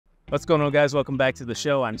What's going on, guys? Welcome back to the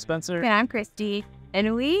show. I'm Spencer. And I'm Christy.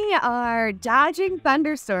 And we are dodging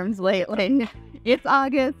thunderstorms lately. It's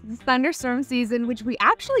August, it's thunderstorm season, which we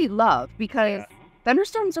actually love because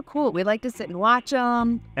thunderstorms are cool. We like to sit and watch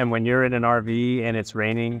them. And when you're in an RV and it's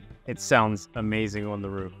raining, it sounds amazing on the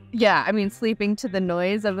roof. Yeah, I mean, sleeping to the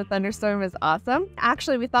noise of a thunderstorm is awesome.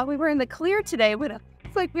 Actually, we thought we were in the clear today, but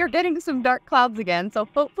it's like we're getting some dark clouds again, so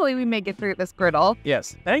hopefully we make it through this griddle.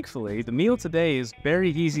 Yes, thankfully, the meal today is very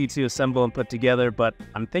easy to assemble and put together, but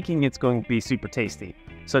I'm thinking it's going to be super tasty.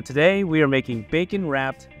 So today we are making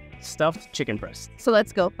bacon-wrapped stuffed chicken breasts. So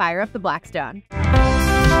let's go fire up the Blackstone.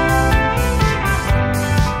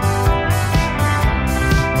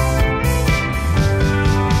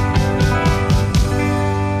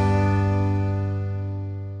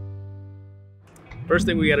 First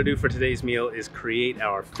thing we got to do for today's meal is create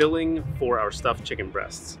our filling for our stuffed chicken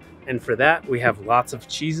breasts. And for that, we have lots of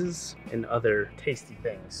cheeses and other tasty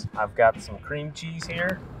things. I've got some cream cheese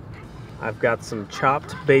here. I've got some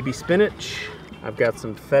chopped baby spinach. I've got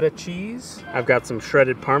some feta cheese. I've got some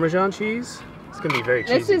shredded Parmesan cheese. It's gonna be very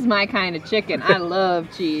cheesy. This is my kind of chicken. I love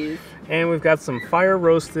cheese. And we've got some fire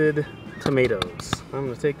roasted tomatoes. I'm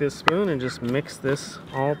gonna take this spoon and just mix this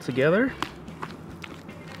all together.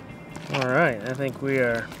 All right, I think we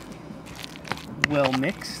are well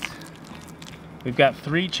mixed. We've got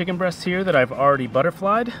 3 chicken breasts here that I've already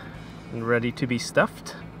butterflied and ready to be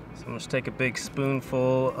stuffed. So I'm just take a big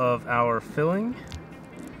spoonful of our filling.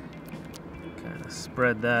 Kind of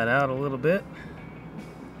spread that out a little bit.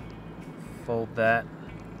 Fold that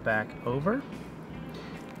back over.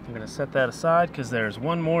 I'm gonna set that aside because there's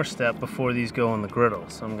one more step before these go on the griddle.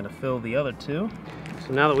 So I'm gonna fill the other 2.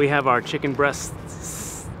 So now that we have our chicken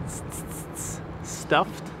breasts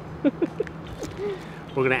stuffed,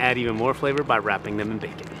 we're gonna add even more flavor by wrapping them in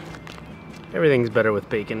bacon. Everything's better with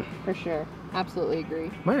bacon. For sure, absolutely agree.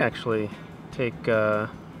 Might actually take 2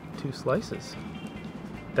 slices.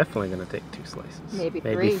 Definitely gonna take 2 slices. Maybe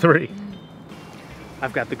 3.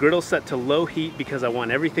 I've got the griddle set to low heat because I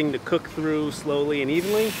want everything to cook through slowly and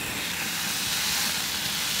evenly.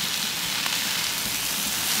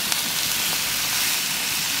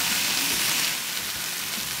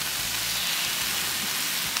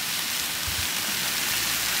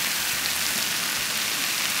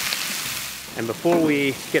 And before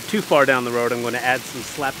we get too far down the road, I'm going to add some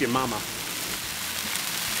Slap Your Mama.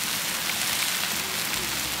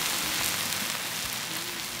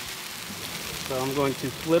 So I'm going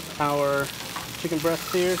to flip our chicken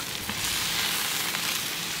breasts here.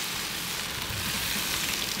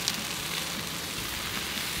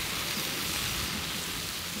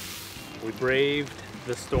 We braved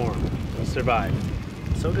the storm. We survived.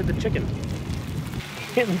 So did the chicken.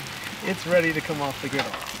 And it's ready to come off the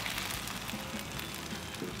griddle.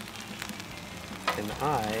 And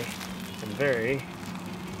I am very,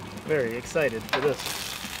 very excited for this.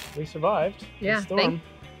 We survived the storm.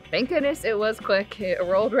 Thank goodness it was quick. It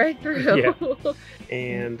rolled right through. Yeah.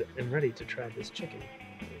 And I'm ready to try this chicken.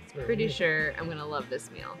 Pretty sure I'm gonna love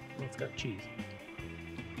this meal. Well, it's got cheese.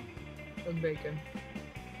 And bacon.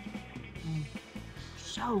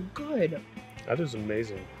 So good. That is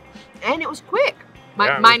amazing. And it was quick.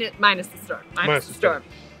 Minus the storm. Minus the storm.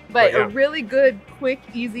 But a really good, quick,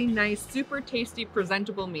 easy, nice, super tasty,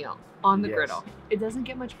 presentable meal on the griddle. It doesn't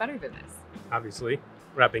get much better than this. Obviously,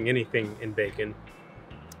 wrapping anything in bacon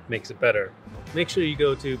makes it better. Make sure you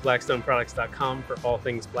go to blackstoneproducts.com for all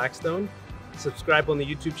things Blackstone. Subscribe on the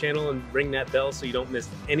YouTube channel and ring that bell so you don't miss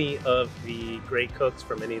any of the great cooks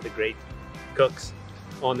from any of the great cooks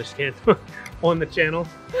on the channel.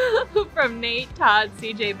 From Nate, Todd,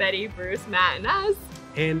 CJ, Betty, Bruce, Matt, and us.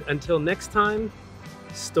 And until next time,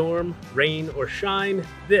 storm, rain, or shine,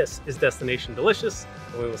 this is Destination Delicious,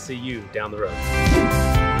 and we will see you down the road.